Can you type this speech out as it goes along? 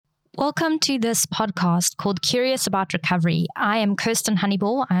Welcome to this podcast called Curious About Recovery. I am Kirsten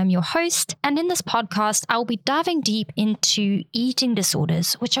Honeyball. I am your host. And in this podcast, I'll be diving deep into eating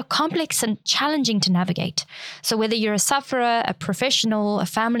disorders, which are complex and challenging to navigate. So whether you're a sufferer, a professional, a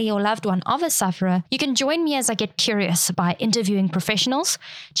family or loved one of a sufferer, you can join me as I get curious by interviewing professionals,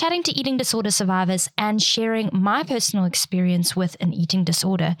 chatting to eating disorder survivors, and sharing my personal experience with an eating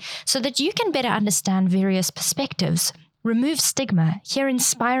disorder so that you can better understand various perspectives, remove stigma, hear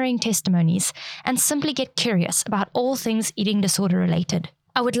inspiring testimonies, and simply get curious about all things eating disorder related.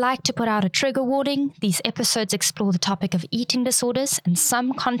 I would like to put out a trigger warning. These episodes explore the topic of eating disorders, and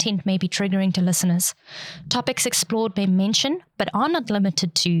some content may be triggering to listeners. Topics explored may mention, but are not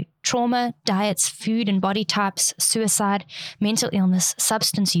limited to, trauma, diets, food and body types, suicide, mental illness,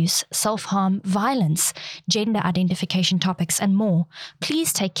 substance use, self-harm, violence, gender identification topics, and more.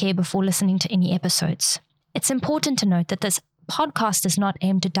 Please take care before listening to any episodes. It's important to note that this podcast is not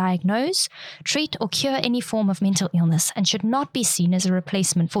aimed to diagnose, treat, or cure any form of mental illness and should not be seen as a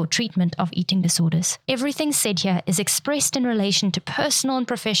replacement for treatment of eating disorders. Everything said here is expressed in relation to personal and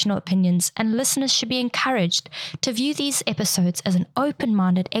professional opinions, and listeners should be encouraged to view these episodes as an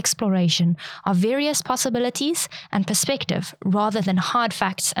open-minded exploration of various possibilities and perspective rather than hard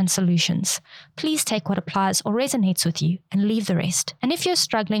facts and solutions. Please take what applies or resonates with you and leave the rest. And if you're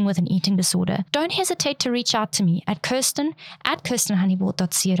struggling with an eating disorder, don't hesitate to reach out to me at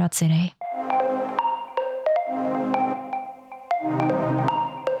kirsten@kirstenhoneyball.co.za.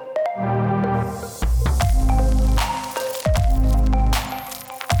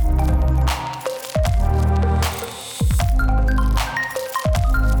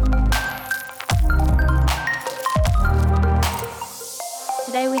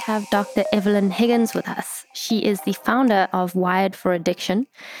 Today we have Dr. Evelyn Higgins with us. She is the founder of Wired for Addiction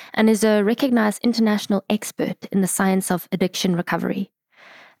and is a recognized international expert in the science of addiction recovery.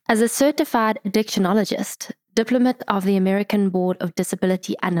 As a certified addictionologist, diplomat of the American Board of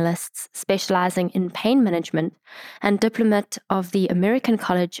Disability Analysts specializing in pain management, and diplomat of the American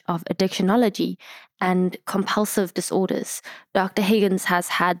College of Addictionology and Compulsive Disorders, Dr. Higgins has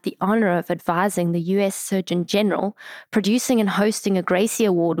had the honor of advising the U.S. Surgeon General, producing and hosting a Gracie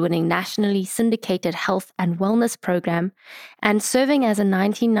Award-winning nationally syndicated health and wellness program, and serving as a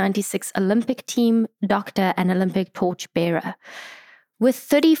 1996 Olympic team doctor and Olympic torchbearer. With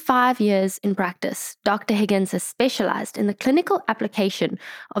 35 years in practice, Dr. Higgins has specialized in the clinical application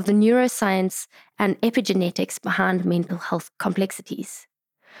of the neuroscience and epigenetics behind mental health complexities.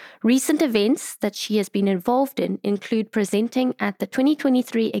 Recent events that she has been involved in include presenting at the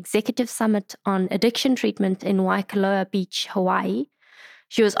 2023 Executive Summit on Addiction Treatment in Waikoloa Beach, Hawaii.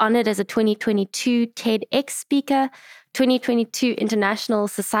 She was honored as a 2022 TEDx speaker, 2022 International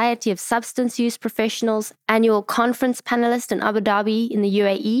Society of Substance Use Professionals Annual Conference panelist in Abu Dhabi in the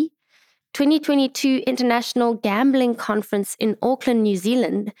UAE, 2022 International Gambling Conference in Auckland, New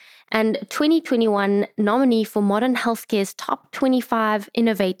Zealand, and 2021 nominee for Modern Healthcare's Top 25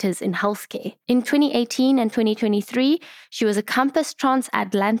 Innovators in Healthcare. In 2018 and 2023, she was a Compass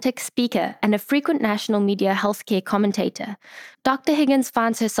Transatlantic speaker and a frequent national media healthcare commentator. Dr. Higgins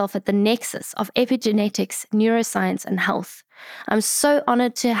finds herself at the nexus of epigenetics, neuroscience, and health. I'm so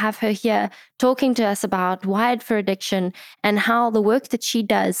honored to have her here talking to us about Wired for Addiction and how the work that she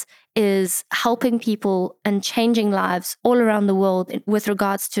does is helping people and changing lives all around the world with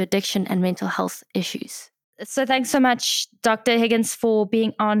regards to addiction and mental health issues. So thanks so much, Dr. Higgins, for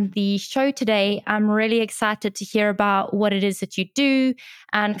being on the show today. I'm really excited to hear about what it is that you do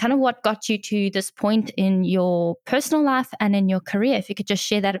and kind of what got you to this point in your personal life and in your career. If you could just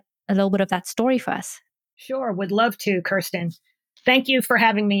share that a little bit of that story for us. Sure, would love to, Kirsten. Thank you for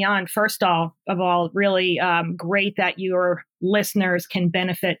having me on. First of all, really great that your listeners can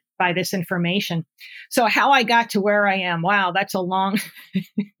benefit by this information. So how I got to where I am, wow, that's a long,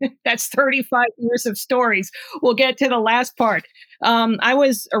 that's 35 years of stories. We'll get to the last part. I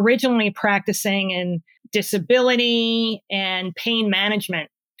was originally practicing in disability and pain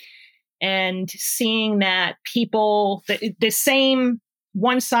management and seeing that people, the same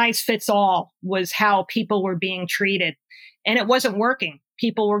one size fits all was how people were being treated. And it wasn't working.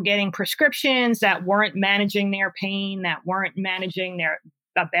 People were getting prescriptions that weren't managing their pain, that weren't managing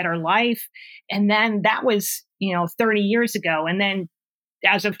a better life. And then that was, 30 years ago. And then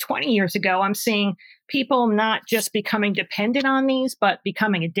as of 20 years ago, I'm seeing people not just becoming dependent on these, but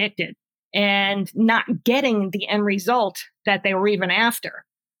becoming addicted and not getting the end result that they were even after.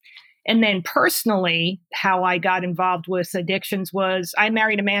 And then personally, how I got involved with addictions was I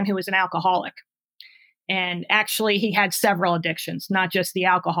married a man who was an alcoholic. And actually, he had several addictions, not just the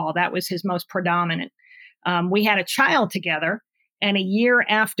alcohol. That was his most predominant. We had a child together. And a year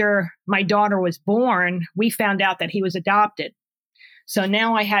after my daughter was born, we found out that he was adopted. So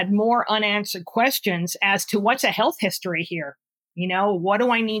now I had more unanswered questions as to what's a health history here. What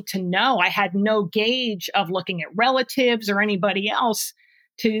do I need to know? I had no gauge of looking at relatives or anybody else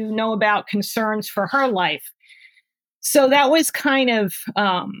to know about concerns for her life. So that was kind of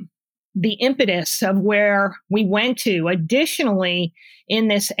the impetus of where we went to. Additionally, in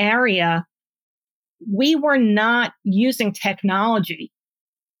this area, we were not using technology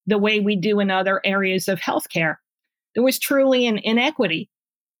the way we do in other areas of healthcare. There was truly an inequity.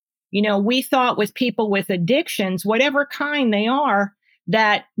 We thought with people with addictions, whatever kind they are,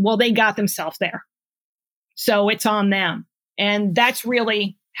 that, well, they got themselves there. So it's on them. And that's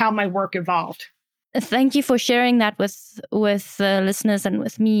really how my work evolved. Thank you for sharing that with listeners and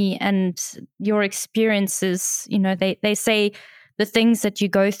with me, and your experiences. They say the things that you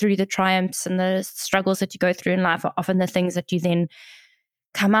go through, the triumphs and the struggles that you go through in life, are often the things that you then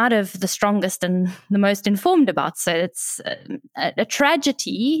come out of the strongest and the most informed about. So it's a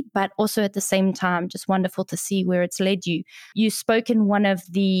tragedy, but also at the same time, just wonderful to see where it's led you. You spoke in one of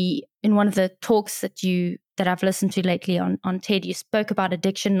the talks that I've listened to lately on TED. You spoke about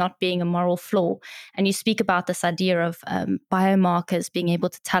addiction not being a moral flaw, and you speak about this idea of biomarkers being able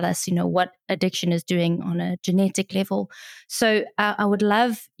to tell us, what addiction is doing on a genetic level. So I would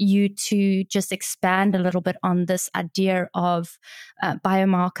love you to just expand a little bit on this idea of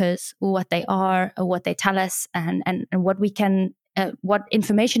biomarkers, what they are, or what they tell us, and what we can. What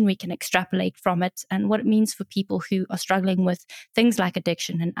information we can extrapolate from it, and what it means for people who are struggling with things like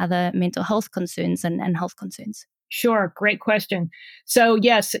addiction and other mental health concerns and health concerns. Sure. Great question. So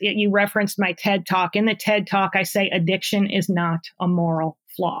yes, you referenced my TED Talk. In the TED Talk, I say addiction is not a moral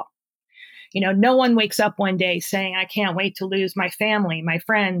flaw. No one wakes up one day saying, I can't wait to lose my family, my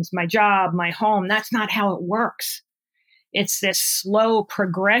friends, my job, my home. That's not how it works. It's this slow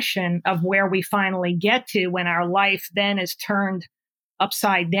progression of where we finally get to when our life then is turned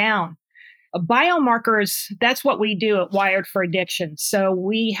upside down. Biomarkers, that's what we do at Wired for Addiction. So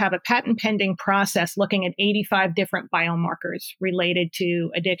we have a patent pending process looking at 85 different biomarkers related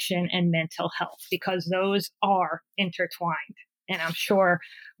to addiction and mental health, because those are intertwined. And I'm sure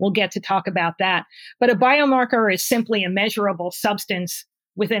we'll get to talk about that. But a biomarker is simply a measurable substance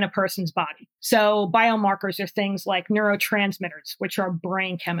within a person's body. So biomarkers are things like neurotransmitters, which are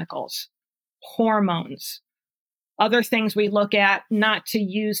brain chemicals, hormones, other things we look at, not to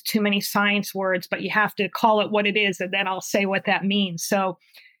use too many science words, but you have to call it what it is, and then I'll say what that means. So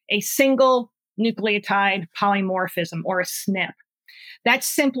a single nucleotide polymorphism, or a SNP, that's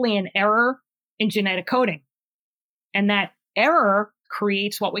simply an error in genetic coding. And that error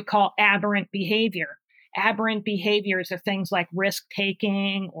creates what we call aberrant behavior. Aberrant behaviors are things like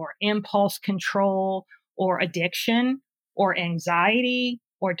risk-taking or impulse control or addiction or anxiety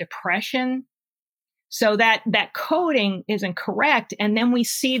or depression. So that coding isn't correct. And then we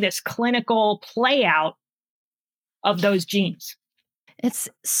see this clinical play out of those genes. It's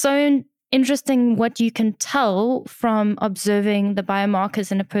so interesting what you can tell from observing the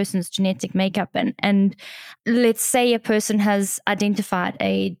biomarkers in a person's genetic makeup. And let's say a person has identified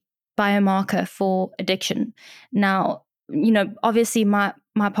a biomarker for addiction. Now, obviously my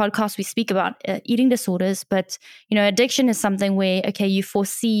podcast, we speak about eating disorders, but, addiction is something where, okay, you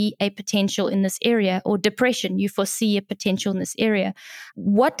foresee a potential in this area, or depression, you foresee a potential in this area.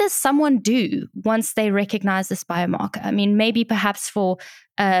 What does someone do once they recognize this biomarker? I mean, maybe perhaps for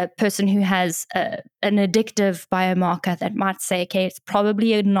a person who has an addictive biomarker that might say, okay, it's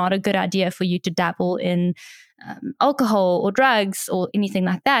probably not a good idea for you to dabble in alcohol or drugs or anything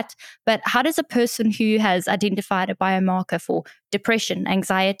like that. But how does a person who has identified a biomarker for depression,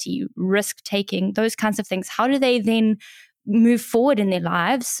 anxiety, risk-taking, those kinds of things, how do they then move forward in their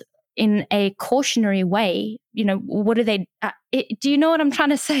lives in a cautionary way? What do they, do you know what I'm trying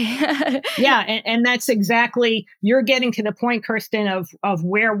to say? Yeah. And that's exactly, you're getting to the point, Kirsten, of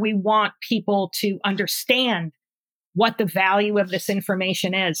where we want people to understand what the value of this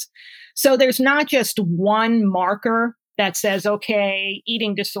information is. So there's not just one marker that says, okay,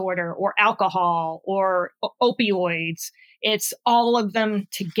 eating disorder or alcohol or opioids. It's all of them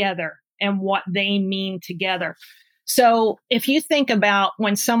together and what they mean together. So if you think about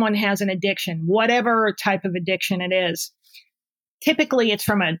when someone has an addiction, whatever type of addiction it is, typically it's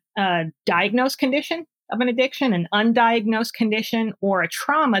from a diagnosed condition of an addiction, an undiagnosed condition, or a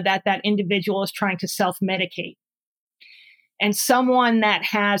trauma that individual is trying to self-medicate. And someone that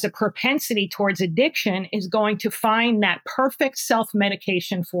has a propensity towards addiction is going to find that perfect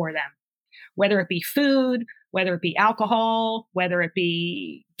self-medication for them, whether it be food, whether it be alcohol, whether it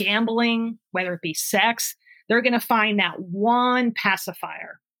be gambling, whether it be sex. they're going to find that one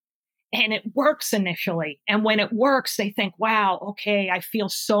pacifier. And it works initially. And when it works, they think, wow, okay, I feel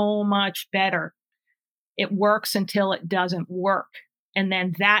so much better. It works until it doesn't work. And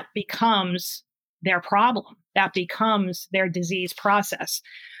then that becomes their problem. That becomes their disease process.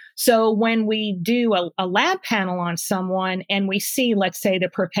 So when we do a lab panel on someone and we see, let's say, the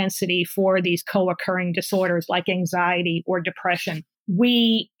propensity for these co-occurring disorders like anxiety or depression,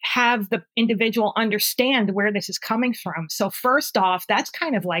 we have the individual understand where this is coming from. So first off, that's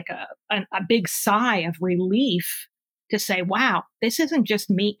kind of like a big sigh of relief to say, wow, this isn't just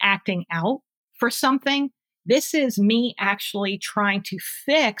me acting out for something. This is me actually trying to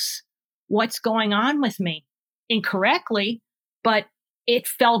fix what's going on with me incorrectly, but it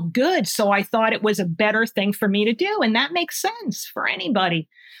felt good. So I thought it was a better thing for me to do. And that makes sense for anybody.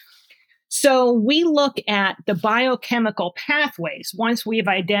 So we look at the biochemical pathways. Once we've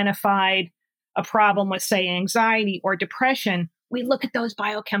identified a problem with, say, anxiety or depression, we look at those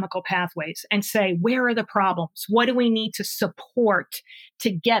biochemical pathways and say, where are the problems? What do we need to support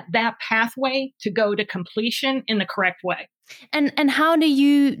to get that pathway to go to completion in the correct way? And how do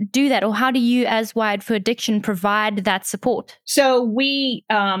you do that? Or how do you, as Wired for Addiction, provide that support? So we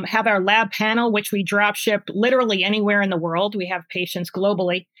have our lab panel, which we drop ship literally anywhere in the world. We have patients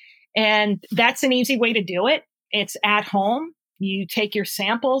globally. And that's an easy way to do it. It's at home. You take your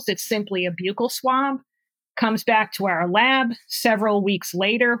samples. It's simply a buccal swab. Comes back to our lab. Several weeks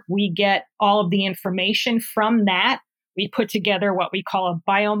later, we get all of the information from that. We put together what we call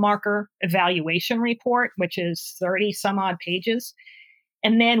a biomarker evaluation report, which is 30 some odd pages.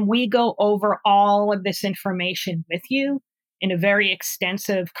 And then we go over all of this information with you in a very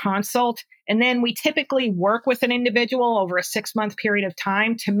extensive consult. And then we typically work with an individual over a 6-month period of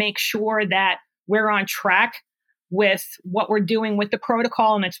time to make sure that we're on track with what we're doing with the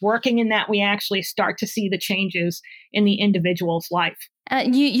protocol and it's working, and that we actually start to see the changes in the individual's life.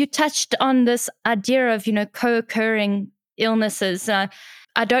 You touched on this idea of, co-occurring illnesses. I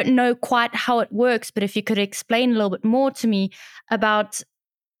don't know quite how it works, but if you could explain a little bit more to me about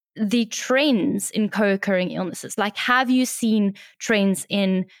the trends in co-occurring illnesses. Like, have you seen trends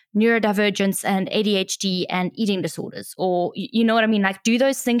in neurodivergence and ADHD and eating disorders? Or, you know what I mean? Like, do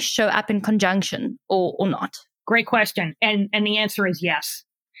those things show up in conjunction or not? Great question. And the answer is yes.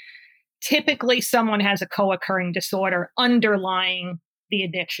 Typically, someone has a co-occurring disorder underlying the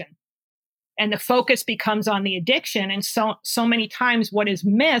addiction. And the focus becomes on the addiction. And so many times what is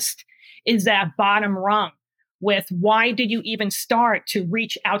missed is that bottom rung with, why did you even start to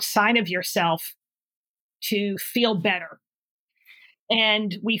reach outside of yourself to feel better?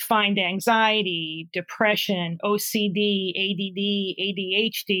 And we find anxiety, depression, OCD, ADD,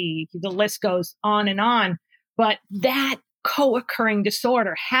 ADHD, the list goes on and on. But that co-occurring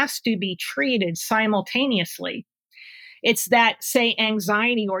disorder has to be treated simultaneously. It's that, say,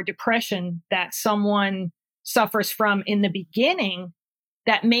 anxiety or depression that someone suffers from in the beginning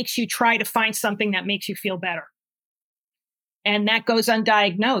that makes you try to find something that makes you feel better. And that goes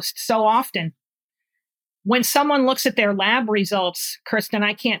undiagnosed so often. When someone looks at their lab results, Kirsten,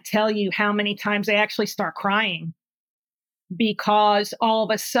 I can't tell you how many times they actually start crying because all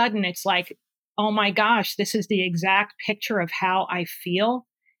of a sudden it's like, oh my gosh, this is the exact picture of how I feel.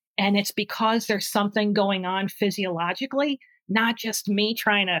 And it's because there's something going on physiologically, not just me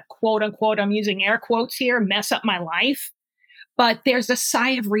trying to, quote unquote, I'm using air quotes here, mess up my life. But there's a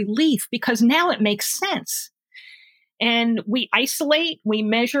sigh of relief because now it makes sense. And we isolate, we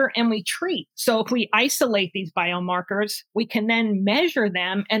measure, and we treat. So if we isolate these biomarkers, we can then measure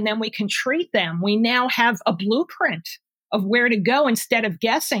them and then we can treat them. We now have a blueprint of where to go instead of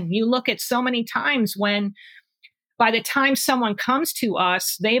guessing. You look at so many times when by the time someone comes to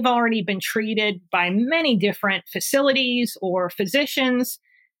us, they've already been treated by many different facilities or physicians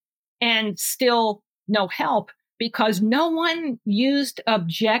and still no help because no one used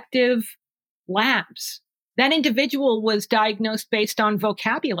objective labs. That individual was diagnosed based on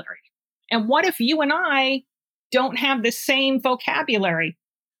vocabulary. And what if you and I don't have the same vocabulary?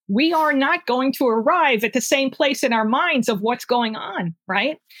 We are not going to arrive at the same place in our minds of what's going on,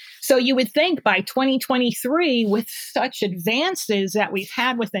 right? So you would think by 2023, with such advances that we've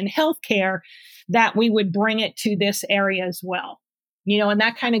had within healthcare, that we would bring it to this area as well. And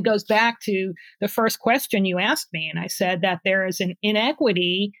that kind of goes back to the first question you asked me. And I said that there is an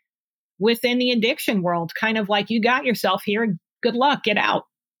inequity within the addiction world, kind of like, you got yourself here, good luck, get out.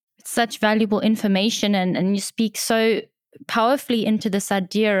 It's such valuable information, and you speak so powerfully into this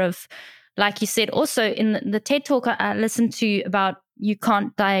idea of, like you said, also in the TED Talk I listened to about, you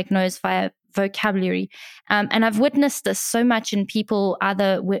can't diagnose via vocabulary. And I've witnessed this so much in people,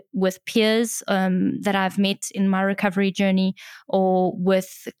 either with peers that I've met in my recovery journey, or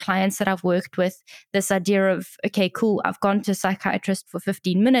with clients that I've worked with. This idea of, okay, cool, I've gone to a psychiatrist for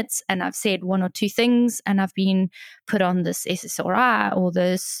 15 minutes and I've said one or two things and I've been put on this SSRI or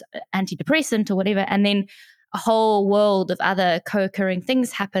this antidepressant or whatever. And then a whole world of other co-occurring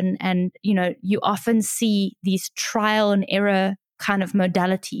things happen. And, you often see these trial and error kind of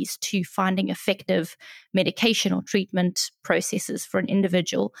modalities to finding effective medication or treatment processes for an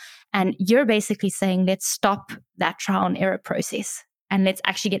individual. And you're basically saying, let's stop that trial and error process and let's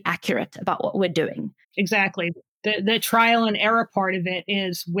actually get accurate about what we're doing. Exactly. The trial and error part of it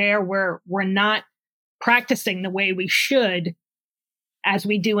is where we're not practicing the way we should, as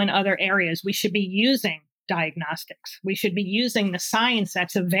we do in other areas. We should be using diagnostics. We should be using the science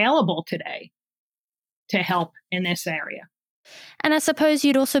that's available today to help in this area. And I suppose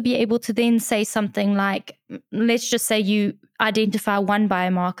you'd also be able to then say something like, let's just say you identify one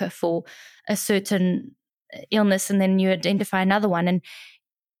biomarker for a certain illness and then you identify another one. And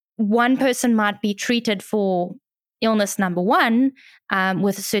one person might be treated for illness number one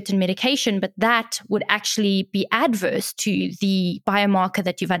with a certain medication, but that would actually be adverse to the biomarker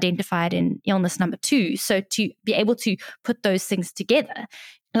that you've identified in illness number two. So to be able to put those things together,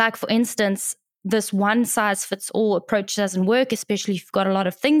 like for instance, this one size fits all approach doesn't work, especially if you've got a lot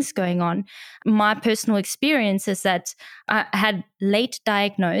of things going on. My personal experience is that I had late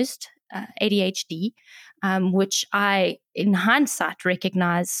diagnosed ADHD, which I, in hindsight,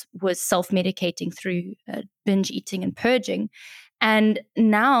 recognize was self-medicating through binge eating and purging. And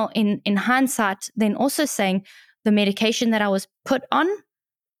now in hindsight, then also saying the medication that I was put on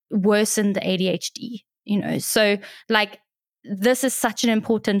worsened the ADHD, So like, this is such an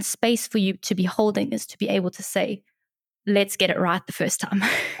important space for you to be holding, is to be able to say, let's get it right the first time.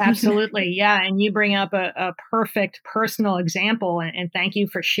 Absolutely. Yeah. And you bring up a perfect personal example. And thank you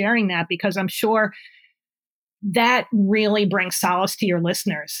for sharing that, because I'm sure that really brings solace to your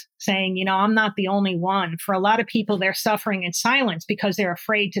listeners, saying, I'm not the only one. For a lot of people, they're suffering in silence because they're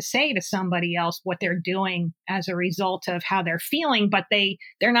afraid to say to somebody else what they're doing as a result of how they're feeling, but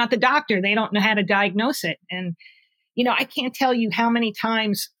they're not the doctor. They don't know how to diagnose it. And I can't tell you how many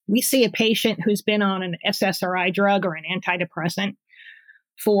times we see a patient who's been on an SSRI drug or an antidepressant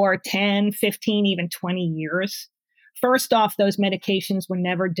for 10, 15, even 20 years. First off, those medications were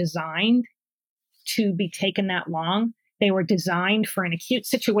never designed to be taken that long. They were designed for an acute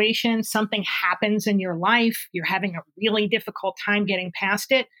situation. Something happens in your life. You're having a really difficult time getting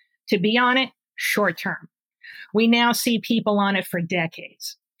past it. To be on it, short term. We now see people on it for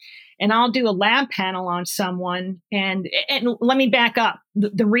decades. And I'll do a lab panel on someone. And let me back up.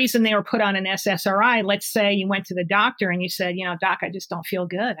 The reason they were put on an SSRI, let's say you went to the doctor and you said, doc, I just don't feel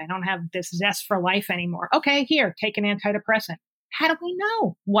good. I don't have this zest for life anymore. Okay, here, take an antidepressant. How do we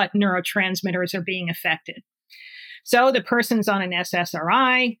know what neurotransmitters are being affected? So the person's on an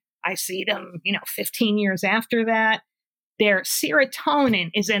SSRI. I see them, 15 years after that. Their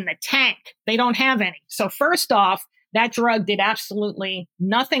serotonin is in the tank. They don't have any. So first off, that drug did absolutely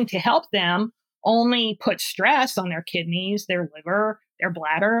nothing to help them, only put stress on their kidneys, their liver, their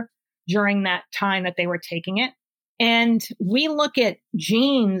bladder during that time that they were taking it. And we look at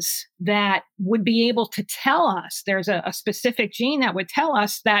genes that would be able to tell us, there's a specific gene that would tell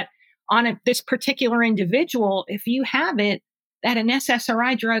us that on this particular individual, if you have it, that an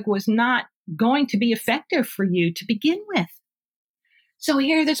SSRI drug was not going to be effective for you to begin with. So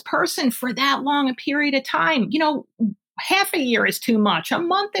here, this person for that long a period of time, half a year is too much. A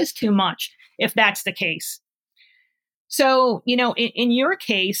month is too much, if that's the case. So, in your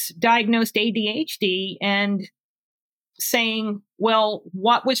case, diagnosed ADHD and saying, well,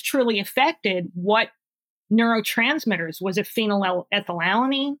 what was truly affected? What neurotransmitters? Was it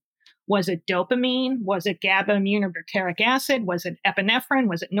phenylethylamine? Was it dopamine? Was it GABA aminobutyric acid? Was it epinephrine?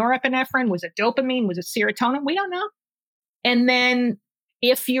 Was it norepinephrine? Was it dopamine? Was it serotonin? We don't know. And then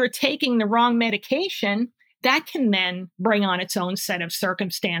if you're taking the wrong medication, that can then bring on its own set of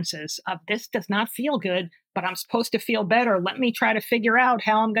circumstances of, this does not feel good, but I'm supposed to feel better. Let me try to figure out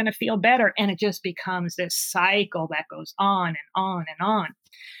how I'm going to feel better. And it just becomes this cycle that goes on and on and on.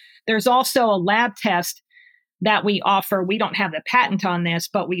 There's also a lab test that we offer. We don't have the patent on this,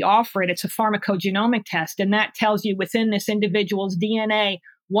 but we offer it. It's a pharmacogenomic test. And that tells you within this individual's DNA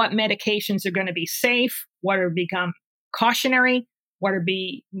what medications are going to be safe, what are become cautionary, what are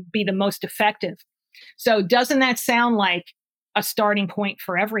be the most effective. So doesn't that sound like a starting point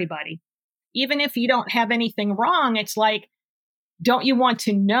for everybody? Even if you don't have anything wrong, it's like, don't you want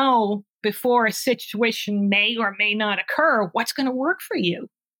to know before a situation may or may not occur what's going to work for you?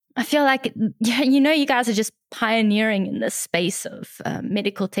 I feel like, you guys are just pioneering in this space of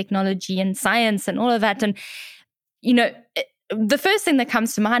medical technology and science and all of that. And, the first thing that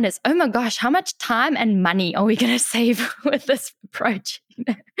comes to mind is, oh my gosh, how much time and money are we going to save with this approach?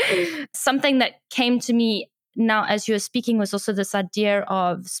 Something that came to me now as you were speaking was also this idea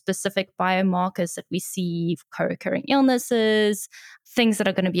of specific biomarkers that we see, co-occurring illnesses, things that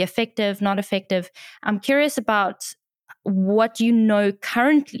are going to be effective, not effective. I'm curious about what you know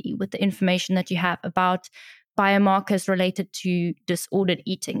currently with the information that you have about biomarkers related to disordered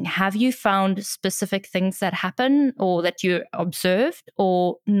eating. Have you found specific things that happen or that you observed,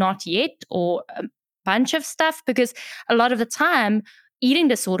 or not yet, or a bunch of stuff? Because a lot of the time, eating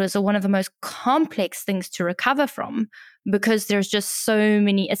disorders are one of the most complex things to recover from, because there's just so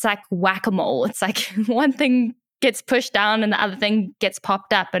many. It's like whack-a-mole. It's like one thing gets pushed down and the other thing gets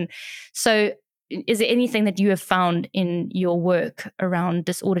popped up. And so is there anything that you have found in your work around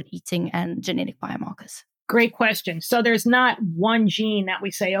disordered eating and genetic biomarkers? Great question. So there's not one gene that we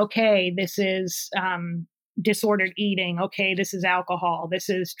say, okay, this is disordered eating. Okay, this is alcohol. This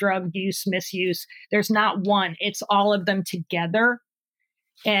is drug use, misuse. There's not one. It's all of them together.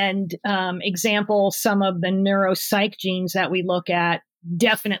 And example, some of the neuropsych genes that we look at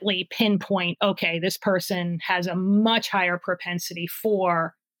definitely pinpoint, okay, this person has a much higher propensity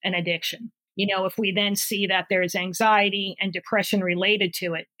for an addiction. If we then see that there's anxiety and depression related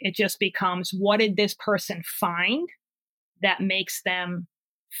to it, it just becomes, what did this person find that makes them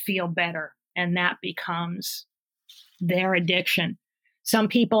feel better? And that becomes their addiction. Some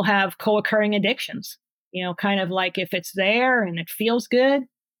people have co-occurring addictions, kind of like, if it's there and it feels good,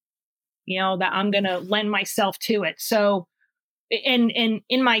 that I'm going to lend myself to it. So, and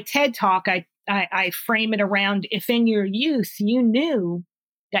in my TED talk, I frame it around, if in your youth you knew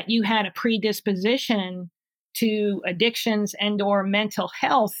that you had a predisposition to addictions and or mental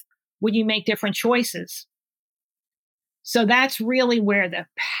health, would you make different choices? So that's really where the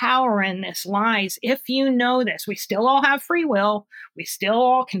power in this lies. If you know this, we still all have free will. We still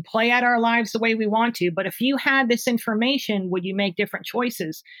all can play out our lives the way we want to. But if you had this information, would you make different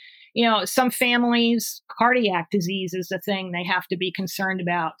choices? Some families, cardiac disease is the thing they have to be concerned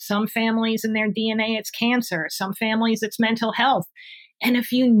about. Some families, in their DNA, it's cancer. Some families, it's mental health. And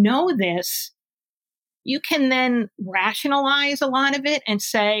if you know this, you can then rationalize a lot of it and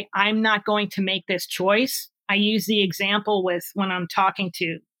say, I'm not going to make this choice. I use the example with when I'm talking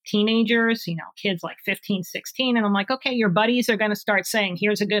to teenagers, kids like 15, 16, and I'm like, okay, your buddies are going to start saying,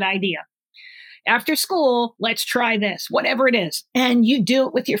 here's a good idea. After school, let's try this, whatever it is. And you do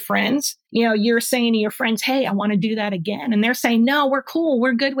it with your friends. You're saying to your friends, hey, I want to do that again. And they're saying, no, we're cool.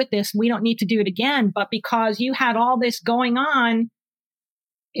 We're good with this. We don't need to do it again. But because you had all this going on,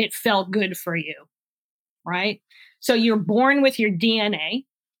 it felt good for you, right? So you're born with your DNA.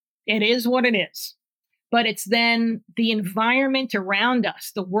 It is what it is. But it's then the environment around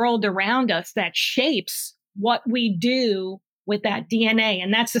us, the world around us, that shapes what we do with that DNA.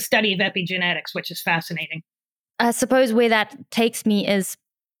 And that's the study of epigenetics, which is fascinating. I suppose where that takes me is,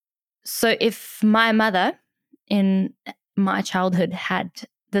 so if my mother in my childhood had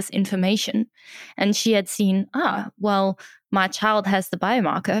this information and she had seen, well, my child has the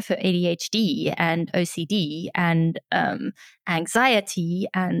biomarker for ADHD and OCD and anxiety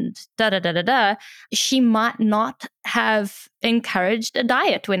and da-da-da-da-da, she might not have encouraged a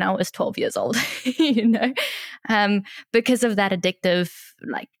diet when I was 12 years old, because of that addictive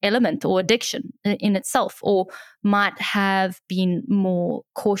element or addiction in itself, or might have been more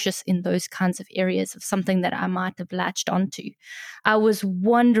cautious in those kinds of areas of something that I might have latched onto. I was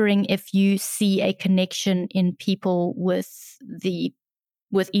wondering if you see a connection in people with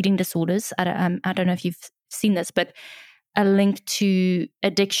eating disorders. I don't know if you've seen this, but a link to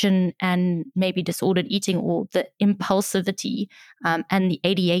addiction and maybe disordered eating, or the impulsivity and the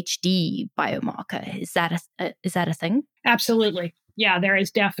ADHD biomarker. Is that a thing? Absolutely. Yeah, there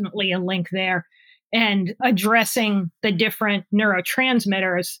is definitely a link there. And addressing the different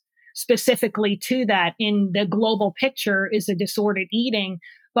neurotransmitters specifically to that in the global picture is a disordered eating.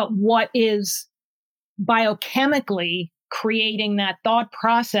 But what is biochemically creating that thought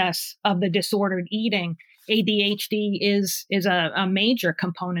process of the disordered eating? ADHD is a major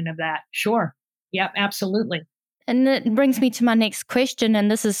component of that. Sure. Yep, absolutely. And it brings me to my next question,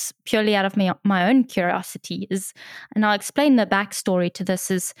 and this is purely out of my own curiosity, and I'll explain the backstory to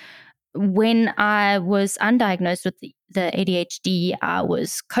this, is when I was undiagnosed with the ADHD, I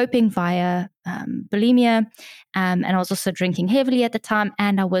was coping via bulimia, and I was also drinking heavily at the time,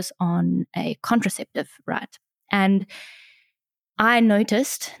 and I was on a contraceptive, right? And I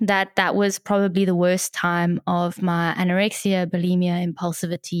noticed that that was probably the worst time of my anorexia, bulimia,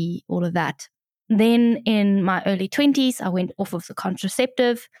 impulsivity, all of that. Then in my early 20s, I went off of the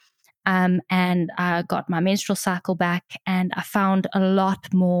contraceptive, and I got my menstrual cycle back, and I found a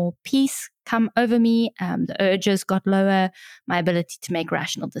lot more peace come over me. The urges got lower. My ability to make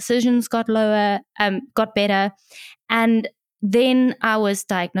rational decisions got lower, got better. And then I was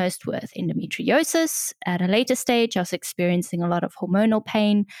diagnosed with endometriosis at a later stage. I was experiencing a lot of hormonal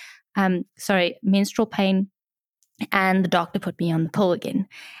pain, menstrual pain, and the doctor put me on the pill again.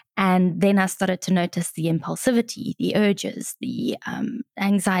 And then I started to notice the impulsivity, the urges, the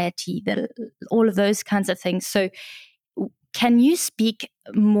anxiety, all of those kinds of things. So, can you speak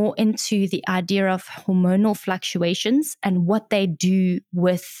more into the idea of hormonal fluctuations and what they do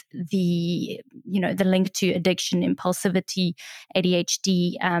with the link to addiction, impulsivity,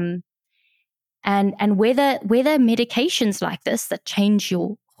 ADHD, and whether medications like this that change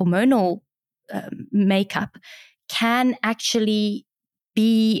your hormonal makeup can actually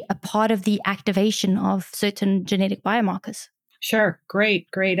be a part of the activation of certain genetic biomarkers? Sure. Great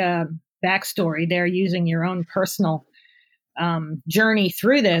backstory there, using your own personal journey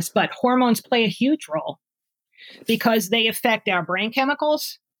through this. But hormones play a huge role because they affect our brain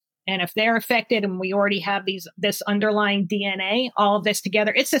chemicals. And if they're affected and we already have this underlying DNA, all of this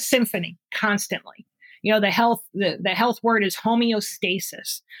together, it's a symphony constantly. The health word is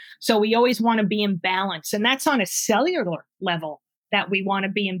homeostasis. So we always want to be in balance. And that's on a cellular level that we want to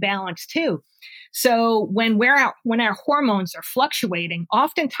be in balance too. So when our hormones are fluctuating,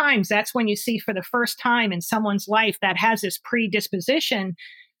 oftentimes that's when you see for the first time in someone's life that has this predisposition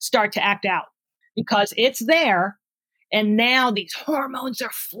start to act out, because it's there. And now these hormones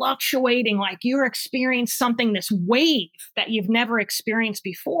are fluctuating, like you're experiencing something, this wave that you've never experienced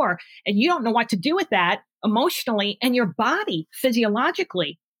before. And you don't know what to do with that emotionally. And your body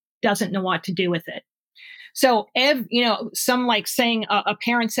physiologically doesn't know what to do with it. So, some like saying a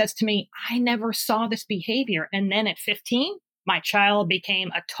parent says to me, I never saw this behavior. And then at 15, my child became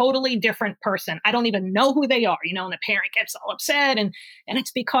a totally different person. I don't even know who they are, and the parent gets all upset. And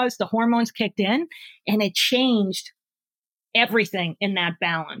it's because the hormones kicked in and it changed everything in that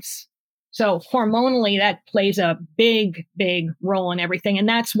balance. So hormonally, that plays a big, big role in everything. And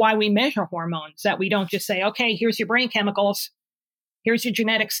that's why we measure hormones, that we don't just say, okay, here's your brain chemicals, here's your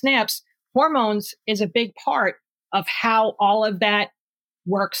genetic SNPs. Hormones is a big part of how all of that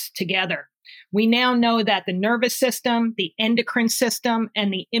works together. We now know that the nervous system, the endocrine system,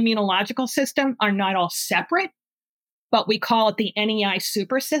 and the immunological system are not all separate, but we call it the NEI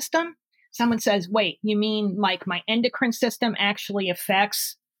super system. Someone says, wait, you mean like my endocrine system actually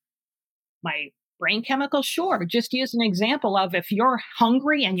affects my brain chemicals? Sure. Just use an example of if you're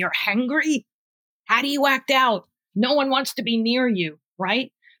hungry and you're hangry, how do you act out? No one wants to be near you,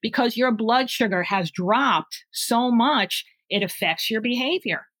 right? Because your blood sugar has dropped so much, it affects your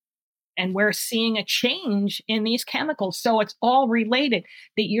behavior. And we're seeing a change in these chemicals. So it's all related.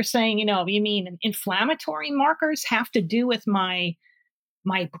 That you're saying, you mean inflammatory markers have to do with my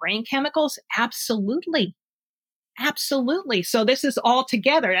brain chemicals? Absolutely. Absolutely. So this is all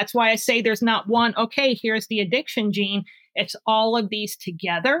together. That's why I say there's not one, okay, here's the addiction gene. It's all of these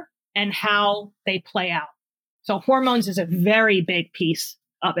together and how they play out. So hormones is a very big piece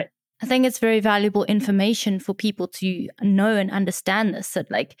of it. I think it's very valuable information for people to know and understand this, that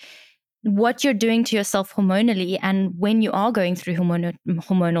like what you're doing to yourself hormonally, and when you are going through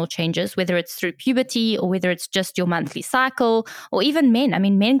hormonal changes, whether it's through puberty or whether it's just your monthly cycle, or even men. I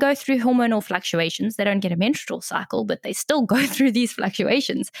mean, men go through hormonal fluctuations. They don't get a menstrual cycle, but they still go through these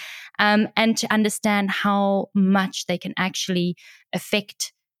fluctuations. And to understand how much they can actually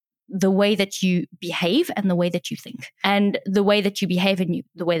affect the way that you behave and the way that you think. And the way that you behave and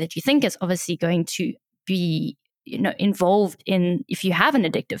the way that you think is obviously going to be involved in, if you have an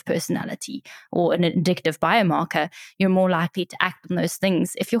addictive personality or an addictive biomarker, you're more likely to act on those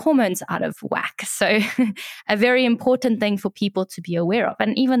things if your hormones are out of whack. So a very important thing for people to be aware of.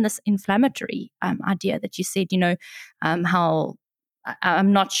 And even this inflammatory idea that you said, how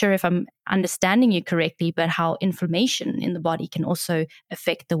I'm not sure if I'm understanding you correctly, but how inflammation in the body can also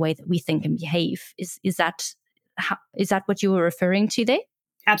affect the way that we think and behave. Is that what you were referring to there?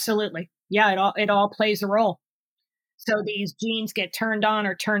 Absolutely. Yeah, it all plays a role. So these genes get turned on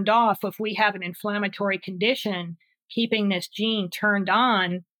or turned off. If we have an inflammatory condition, keeping this gene turned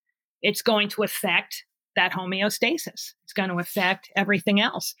on, it's going to affect that homeostasis. It's going to affect everything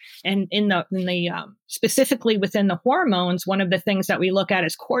else. And in the specifically within the hormones, one of the things that we look at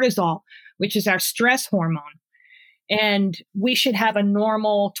is cortisol, which is our stress hormone. And we should have a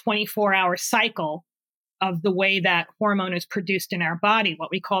normal 24-hour cycle of the way that hormone is produced in our body,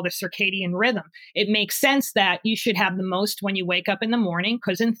 what we call the circadian rhythm. It makes sense that you should have the most when you wake up in the morning,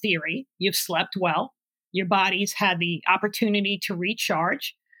 because in theory, you've slept well. Your body's had the opportunity to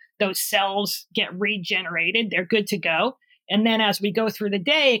recharge. Those cells get regenerated. They're good to go. And then as we go through the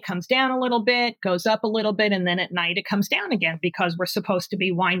day, it comes down a little bit, goes up a little bit, and then at night it comes down again because we're supposed to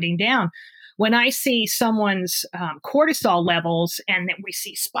be winding down. When I see someone's cortisol levels and that we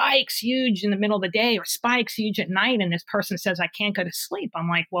see spikes huge in the middle of the day or spikes huge at night, and this person says, I can't go to sleep. I'm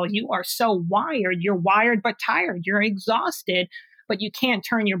like, well, you are so wired. You're wired but tired. You're exhausted, but you can't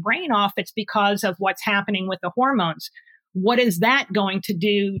turn your brain off. It's because of what's happening with the hormones. What is that going to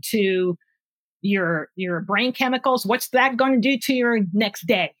do to your brain chemicals? What's that going to do to your next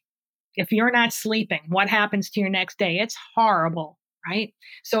day? If you're not sleeping, what happens to your next day? It's horrible, right?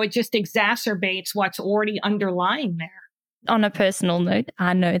 So it just exacerbates what's already underlying there. On a personal note,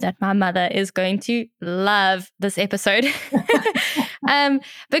 I know that my mother is going to love this episode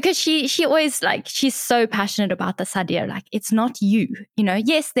because she always she's so passionate about this idea. Like, it's not you,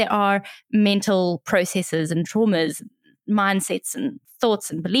 yes, there are mental processes and traumas, mindsets and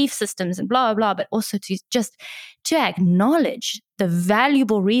thoughts and belief systems and blah, blah, blah, but also to acknowledge the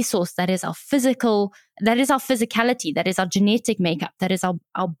valuable resource that is our physicality, that is our genetic makeup, that is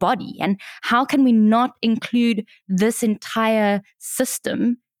our body. And how can we not include this entire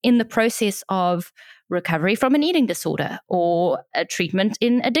system in the process of recovery from an eating disorder or a treatment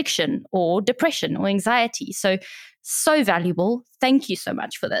in addiction or depression or anxiety? So valuable. Thank you so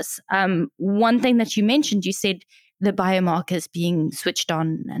much for this. One thing that you mentioned, you said the biomarkers being switched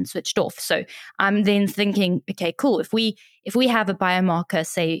on and switched off. So I'm then thinking, okay, cool. If we have a biomarker,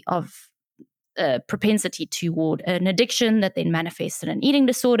 say, of propensity toward an addiction that then manifests in an eating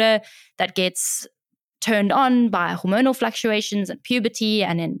disorder that gets turned on by hormonal fluctuations and puberty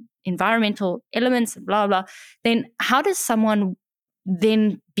and in environmental elements and blah, blah, then how does someone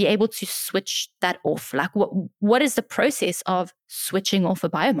then be able to switch that off? Like, what is the process of switching off a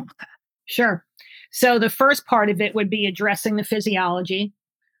biomarker? Sure. So the first part of it would be addressing the physiology.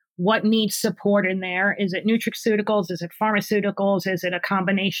 What needs support in there? Is it nutraceuticals? Is it pharmaceuticals? Is it a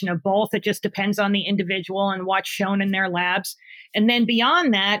combination of both? It just depends on the individual and what's shown in their labs. And then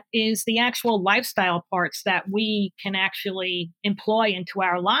beyond that is the actual lifestyle parts that we can actually employ into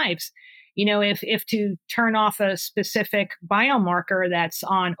our lives. If to turn off a specific biomarker that's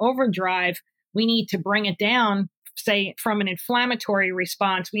on overdrive, we need to bring it down. Say from an inflammatory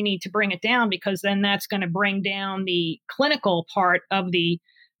response, we need to bring it down because then that's going to bring down the clinical part of the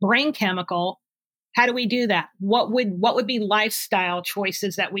brain chemical. How do we do that? What would be lifestyle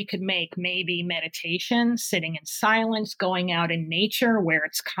choices that we could make? Maybe meditation, sitting in silence, going out in nature where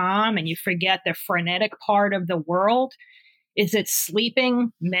it's calm and you forget the frenetic part of the world. Is it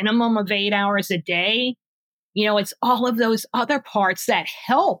sleeping minimum of 8 hours a day? It's all of those other parts that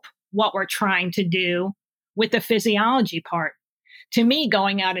help what we're trying to do with the physiology part. To me,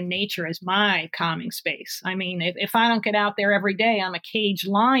 going out in nature is my calming space. I mean, if I don't get out there every day, I'm a caged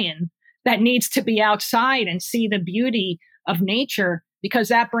lion that needs to be outside and see the beauty of nature because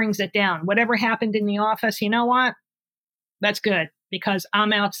that brings it down. Whatever happened in the office, you know what? That's good because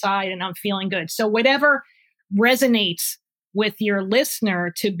I'm outside and I'm feeling good. So whatever resonates with your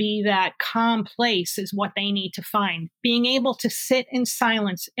listener to be that calm place is what they need to find. Being able to sit in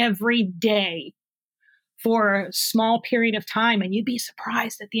silence every day for a small period of time. And you'd be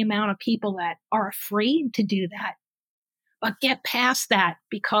surprised at the amount of people that are afraid to do that. But get past that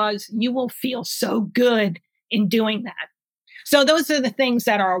because you will feel so good in doing that. So those are the things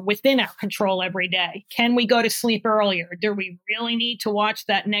that are within our control every day. Can we go to sleep earlier? Do we really need to watch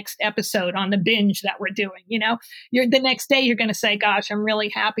that next episode on the binge that we're doing? The next day you're going to say, gosh, I'm really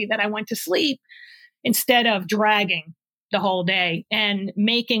happy that I went to sleep, instead of dragging the whole day and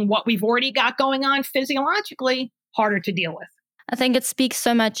making what we've already got going on physiologically harder to deal with. I think it speaks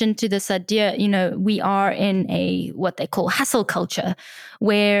so much into this idea, we are in what they call hustle culture,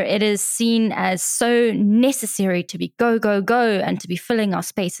 where it is seen as so necessary to be go, go, go, and to be filling our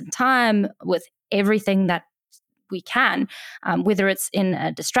space and time with everything that we can, whether it's in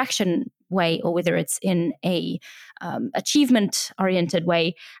a distraction way or whether it's in a achievement-oriented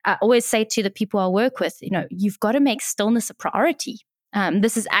way. I always say to the people I work with, you've got to make stillness a priority.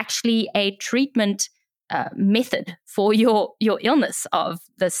 This is actually a treatment method for your illness of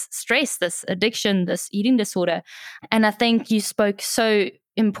this stress, this addiction, this eating disorder. And I think you spoke so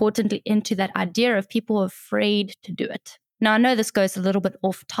importantly into that idea of people afraid to do it. Now, I know this goes a little bit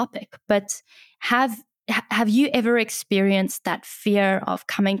off topic, but have you ever experienced that fear of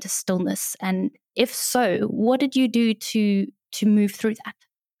coming to stillness? And if so, what did you do to move through that?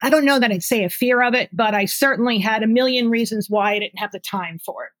 I don't know that I'd say a fear of it, but I certainly had a million reasons why I didn't have the time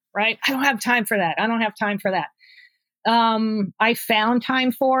for it, right? I don't have time for that. I don't have time for that. I found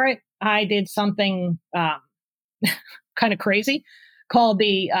time for it. I did something kind of crazy called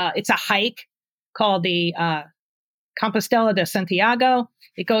it's a hike called the Compostela de Santiago.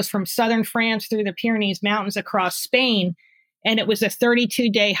 It goes from southern France through the Pyrenees Mountains across Spain. And it was a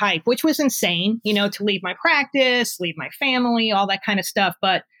 32-day hike, which was insane, to leave my practice, leave my family, all that kind of stuff.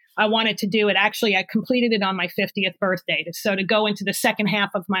 But I wanted to do it. Actually, I completed it on my 50th birthday. So to go into the second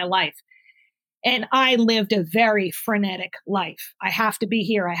half of my life. And I lived a very frenetic life. I have to be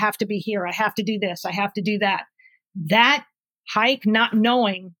here. I have to be here. I have to do this. I have to do that. That hike, not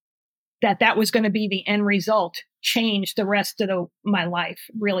knowing that was going to be the end result, changed the rest of my life,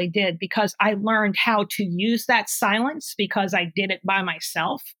 really did, because I learned how to use that silence because I did it by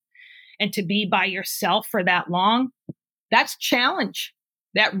myself. And to be by yourself for that long, that's a challenge.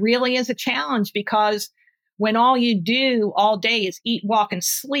 That really is a challenge, because when all you do all day is eat, walk, and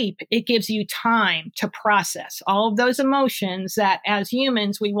sleep, it gives you time to process all of those emotions that as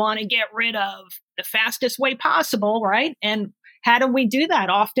humans, we want to get rid of the fastest way possible, right? And how do we do that?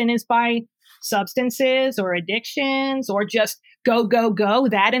 Often is by substances or addictions, or just go, go, go.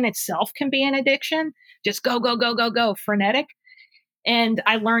 That in itself can be an addiction. Just go, go, go, go, go, frenetic. And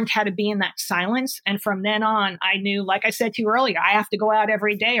I learned how to be in that silence. And from then on, I knew, like I said to you earlier, I have to go out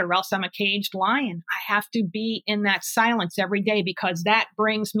every day or else I'm a caged lion. I have to be in that silence every day because that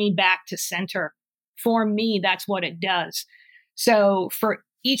brings me back to center. For me, that's what it does. So for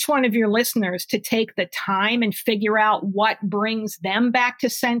each one of your listeners to take the time and figure out what brings them back to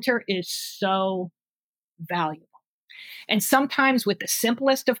center is so valuable. And sometimes with the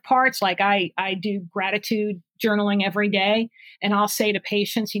simplest of parts, like I do gratitude journaling every day, and I'll say to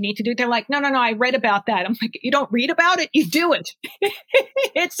patients, you need to do it. They're like, no, I read about that. I'm like, you don't read about it, you do it.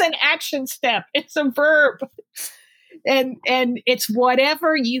 It's an action step. It's a verb. And it's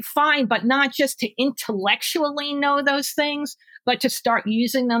whatever you find, but not just to intellectually know those things, but to start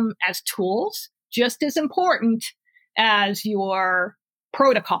using them as tools, just as important as your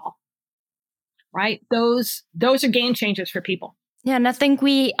protocol, right? Those are game changers for people. Yeah, and I think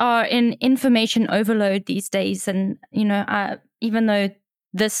we are in information overload these days. And, even though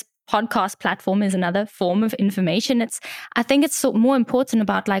this podcast platform is another form of information, I think it's more important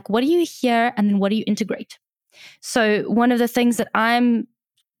about like, what do you hear and then what do you integrate? So one of the things that I'm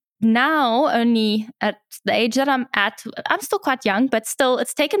now only at the age that I'm at, I'm still quite young, but still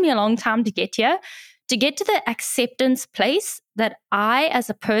it's taken me a long time to get here, to get to the acceptance place that I as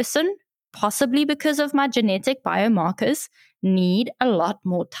a person, possibly because of my genetic biomarkers, need a lot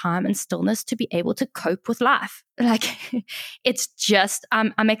more time and stillness to be able to cope with life. Like it's just,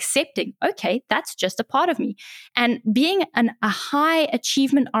 I'm accepting, okay, that's just a part of me. And being a high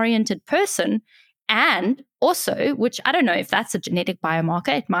achievement oriented person, and also, which I don't know if that's a genetic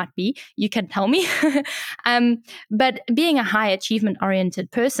biomarker, it might be, you can tell me. But being a high achievement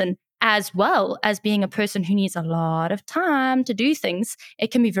oriented person, as well as being a person who needs a lot of time to do things,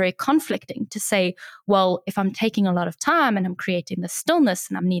 it can be very conflicting to say, well, if I'm taking a lot of time and I'm creating this stillness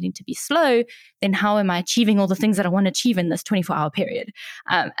and I'm needing to be slow, then how am I achieving all the things that I want to achieve in this 24-hour period?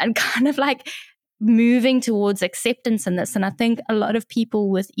 And kind of like moving towards acceptance in this. And I think a lot of people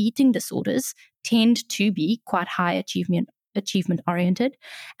with eating disorders tend to be quite high achievement oriented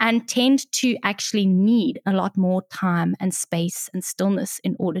and tend to actually need a lot more time and space and stillness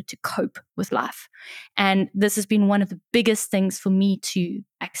in order to cope with life. And this has been one of the biggest things for me to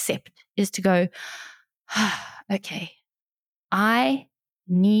accept, is to go, okay, I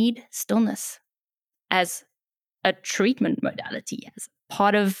need stillness as a treatment modality, as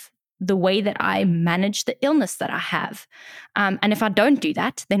part of the way that I manage the illness that I have. And if I don't do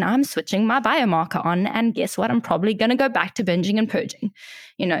that, then I'm switching my biomarker on. And guess what? I'm probably going to go back to binging and purging.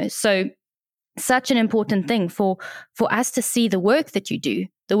 So such an important thing for us to see the work that you do.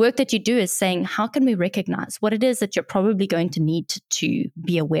 The work that you do is saying, how can we recognize what it is that you're probably going to need to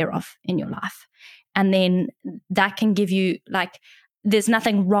be aware of in your life? And then that can give you there's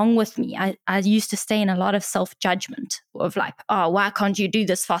nothing wrong with me. I used to stay in a lot of self-judgment of like, oh, why can't you do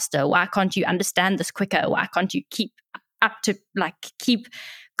this faster? Why can't you understand this quicker? Why can't you keep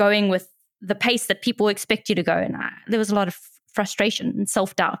going with the pace that people expect you to go? And there was a lot of frustration and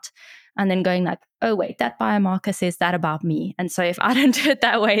self-doubt. And then going like, oh wait, that biomarker says that about me, and so if I don't do it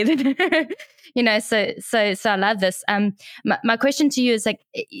that way, then so I love this. My question to you is, like,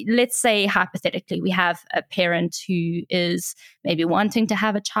 let's say hypothetically we have a parent who is maybe wanting to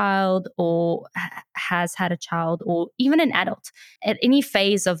have a child, or has had a child, or even an adult at any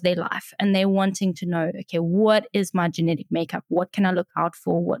phase of their life, and they're wanting to know, okay, what is my genetic makeup? What can I look out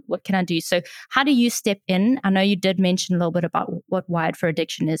for? What can I do? So how do you step in? I know you did mention a little bit about what Wired for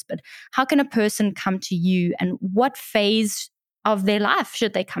Addiction is, but how can a person come to you, and what phase of their life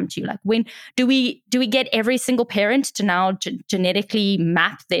should they come to you? Like, when do we get every single parent to now genetically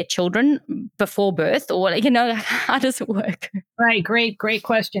map their children before birth, or how does it work? Right. Great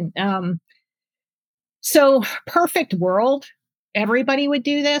question. So perfect world, everybody would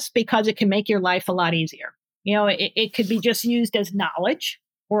do this because it can make your life a lot easier. It could be just used as knowledge,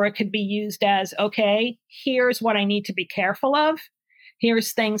 or it could be used as, okay, here's what I need to be careful of.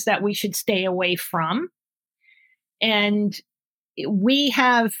 Here's things that we should stay away from. And we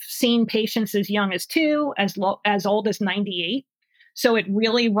have seen patients as young as 2, as old as 98. So it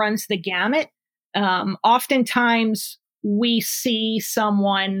really runs the gamut. Oftentimes we see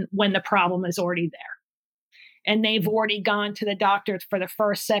someone when the problem is already there, and they've already gone to the doctor for the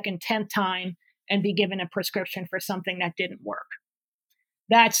first, second, 10th time and be given a prescription for something that didn't work.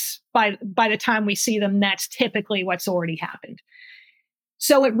 That's by the time we see them, that's typically what's already happened.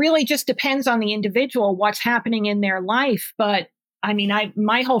 So it really just depends on the individual, what's happening in their life. But I mean,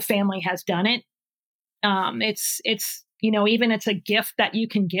 my whole family has done it. It's even it's a gift that you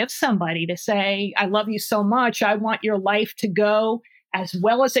can give somebody to say, I love you so much. I want your life to go as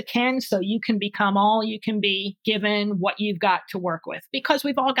well as it can, so you can become all you can be, given what you've got to work with, because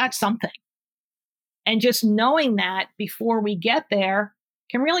we've all got something. And just knowing that before we get there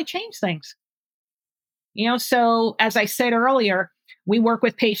can really change things. So as I said earlier, we work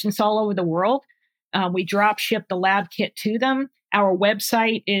with patients all over the world. We drop ship the lab kit to them. Our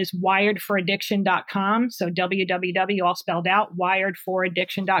website is wiredforaddiction.com. So www, all spelled out,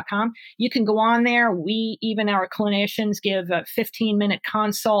 wiredforaddiction.com. You can go on there. Our clinicians give a 15-minute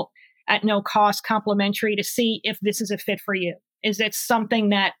consult at no cost, complimentary, to see if this is a fit for you. Is it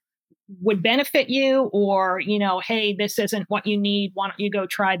something that would benefit you, or, hey, this isn't what you need. Why don't you go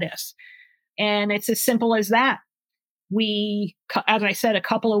try this? And it's as simple as that. We, as I said, a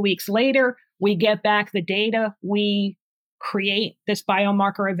couple of weeks later, we get back the data. We create this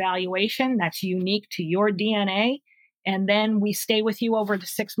biomarker evaluation that's unique to your DNA. And then we stay with you over the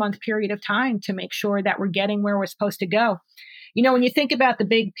 6-month period of time to make sure that we're getting where we're supposed to go. When you think about the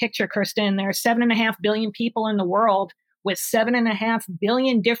big picture, Kirsten, there are 7.5 billion people in the world with 7.5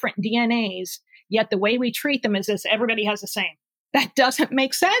 billion different DNAs, yet the way we treat them is as everybody has the same. That doesn't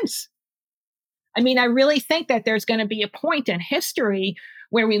make sense. I mean, I really think that there's going to be a point in history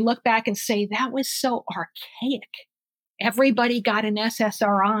where we look back and say, that was so archaic. Everybody got an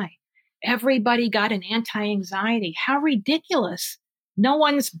SSRI. Everybody got an anti-anxiety. How ridiculous. No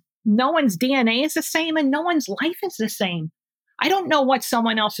one's DNA is the same, and no one's life is the same. I don't know what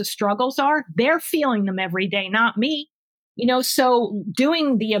someone else's struggles are. They're feeling them every day, not me. So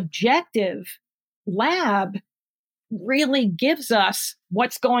doing the objective lab really gives us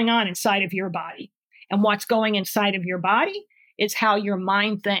what's going on inside of your body. And what's going inside of your body is how your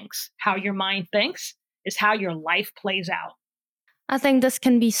mind thinks. How your mind thinks is how your life plays out. I think this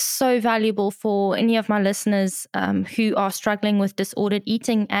can be so valuable for any of my listeners who are struggling with disordered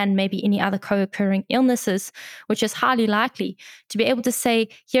eating and maybe any other co-occurring illnesses, which is highly likely, to be able to say,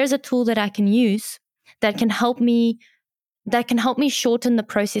 here's a tool that I can use that can help me shorten the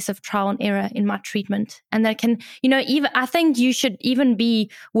process of trial and error in my treatment. And that can, even, I think you should even be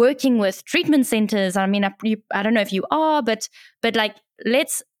working with treatment centers. I mean, I don't know if you are, but like,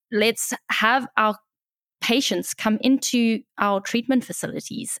 let's have our patients come into our treatment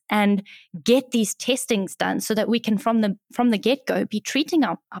facilities and get these testings done so that we can from the get-go be treating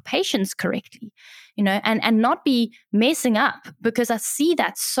our patients correctly, and not be messing up, because I see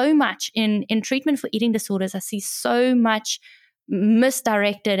that so much in treatment for eating disorders. I see so much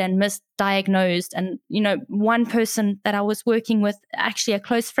misdirected and misdiagnosed. And one person that I was working with, actually a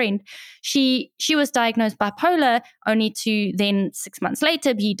close friend, she was diagnosed bipolar, only to then 6 months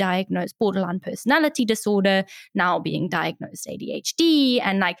later be diagnosed borderline personality disorder, now being diagnosed ADHD,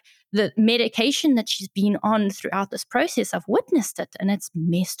 and like the medication that she's been on throughout this process, I've witnessed it, and it's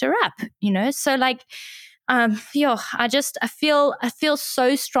messed her up. So like I feel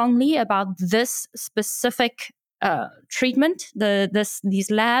so strongly about this specific treatment,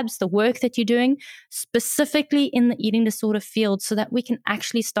 these labs, the work that you're doing, specifically in the eating disorder field, so that we can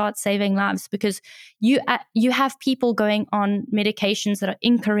actually start saving lives. Because you have people going on medications that are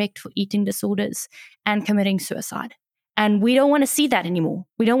incorrect for eating disorders and committing suicide. And we don't want to see that anymore.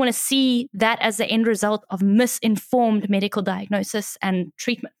 We don't want to see that as the end result of misinformed medical diagnosis and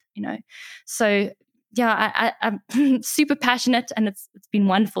treatment, So yeah, I'm super passionate, and it's been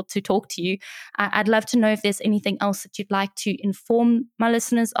wonderful to talk to you. I'd love to know if there's anything else that you'd like to inform my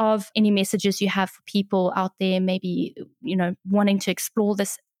listeners of, any messages you have for people out there, maybe, wanting to explore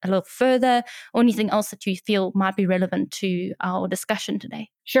this a little further, or anything else that you feel might be relevant to our discussion today.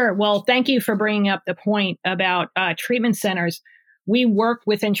 Sure. Well, thank you for bringing up the point about treatment centers. We work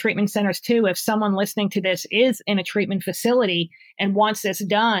within treatment centers too. If someone listening to this is in a treatment facility and wants this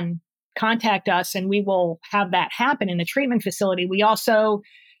done, contact us and we will have that happen in the treatment facility. We also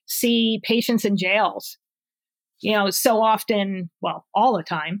see patients in jails. So often, well, all the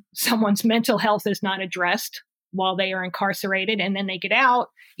time, someone's mental health is not addressed while they are incarcerated, and then they get out.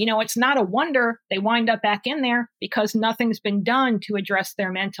 It's not a wonder they wind up back in there, because nothing's been done to address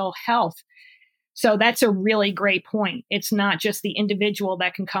their mental health. So that's a really great point. It's not just the individual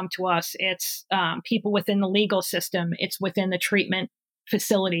that can come to us. It's people within the legal system. It's within the treatment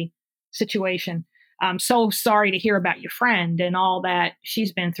facility situation. I'm so sorry to hear about your friend and all that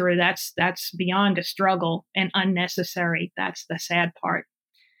she's been through. That's beyond a struggle and unnecessary. That's the sad part.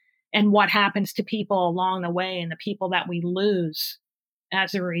 And what happens to people along the way, and the people that we lose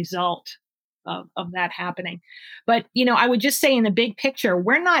as a result of that happening. But, I would just say, in the big picture,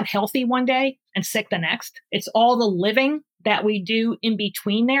 we're not healthy one day and sick the next. It's all the living that we do in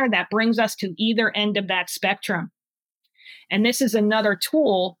between there that brings us to either end of that spectrum. And this is another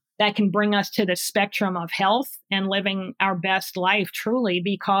tool that can bring us to the spectrum of health and living our best life truly,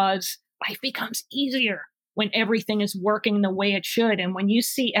 because life becomes easier when everything is working the way it should. And when you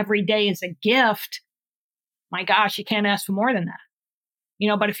see every day as a gift, my gosh, you can't ask for more than that.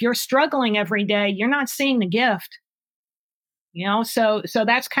 But if you're struggling every day, you're not seeing the gift. So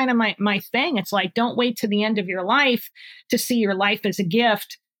that's kind of my thing. It's like, don't wait to the end of your life to see your life as a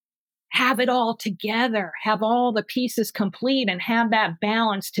gift. Have it all together, have all the pieces complete, and have that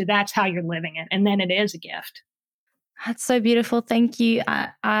balance to that's how you're living it. And then it is a gift. That's so beautiful. Thank you.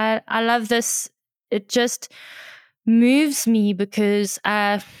 I love this. It just moves me, because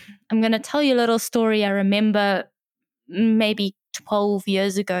I'm going to tell you a little story. I remember maybe 12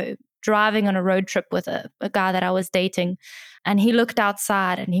 years ago, driving on a road trip with a guy that I was dating, and he looked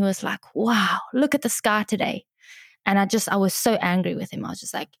outside and he was like, wow, look at the sky today. And I was so angry with him. I was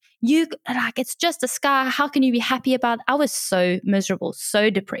just like, it's just the sky. How can you be happy about it? I was so miserable, so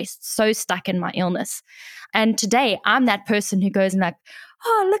depressed, so stuck in my illness. And today I'm that person who goes and like,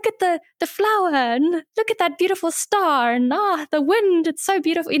 oh, look at the flower, and look at that beautiful star, and the wind, it's so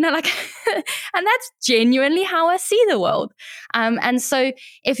beautiful, and that's genuinely how I see the world. And so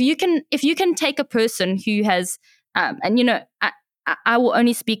if you can take a person who has, I will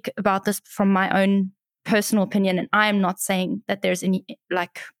only speak about this from my own personal opinion, and I am not saying that there's any,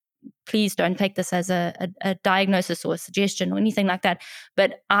 please don't take this as a diagnosis or a suggestion or anything like that,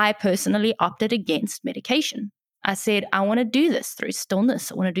 but I personally opted against medication. I said, I want to do this through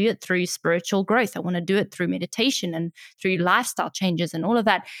stillness. I want to do it through spiritual growth. I want to do it through meditation and through lifestyle changes and all of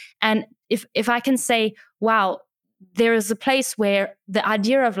that. And if I can say, wow, there is a place where the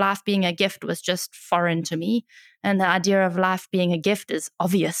idea of life being a gift was just foreign to me, and the idea of life being a gift is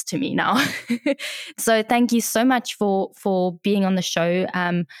obvious to me now. So thank you so much for being on the show.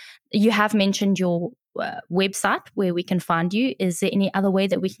 You have mentioned your website where we can find you. Is there any other way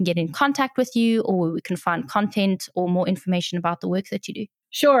that we can get in contact with you, or where we can find content or more information about the work that you do?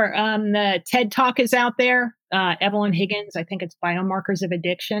 Sure. The TED Talk is out there. Evelyn Higgins, I think it's Biomarkers of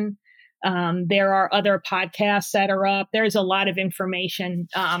Addiction. There are other podcasts that are up. There's a lot of information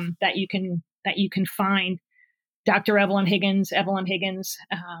that you can find. Dr. Evelyn Higgins.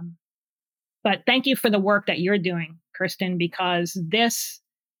 But thank you for the work that you're doing, Kirsten, because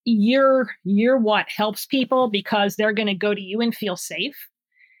you're what helps people, because they're going to go to you and feel safe,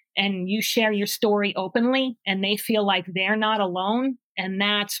 and you share your story openly, and they feel like they're not alone. And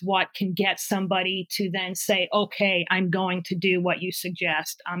that's what can get somebody to then say, okay, I'm going to do what you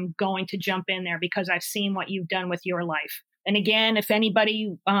suggest. I'm going to jump in there because I've seen what you've done with your life. And again, if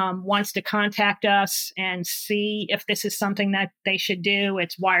anybody wants to contact us and see if this is something that they should do,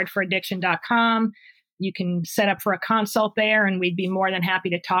 it's wiredforaddiction.com. You can set up for a consult there, and we'd be more than happy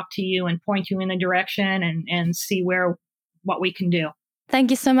to talk to you and point you in the direction and see what we can do.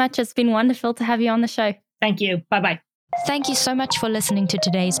 Thank you so much. It's been wonderful to have you on the show. Thank you. Bye-bye. Thank you so much for listening to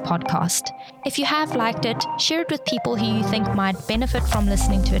today's podcast. If you have liked it, share it with people who you think might benefit from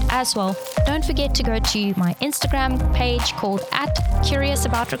listening to it as well. Don't forget to go to my Instagram page called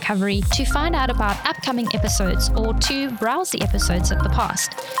 @CuriousAboutRecovery to find out about upcoming episodes or to browse the episodes of the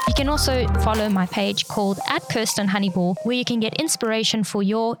past. You can also follow my page called @KirstenHoneyBall, where you can get inspiration for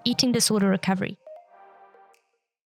your eating disorder recovery.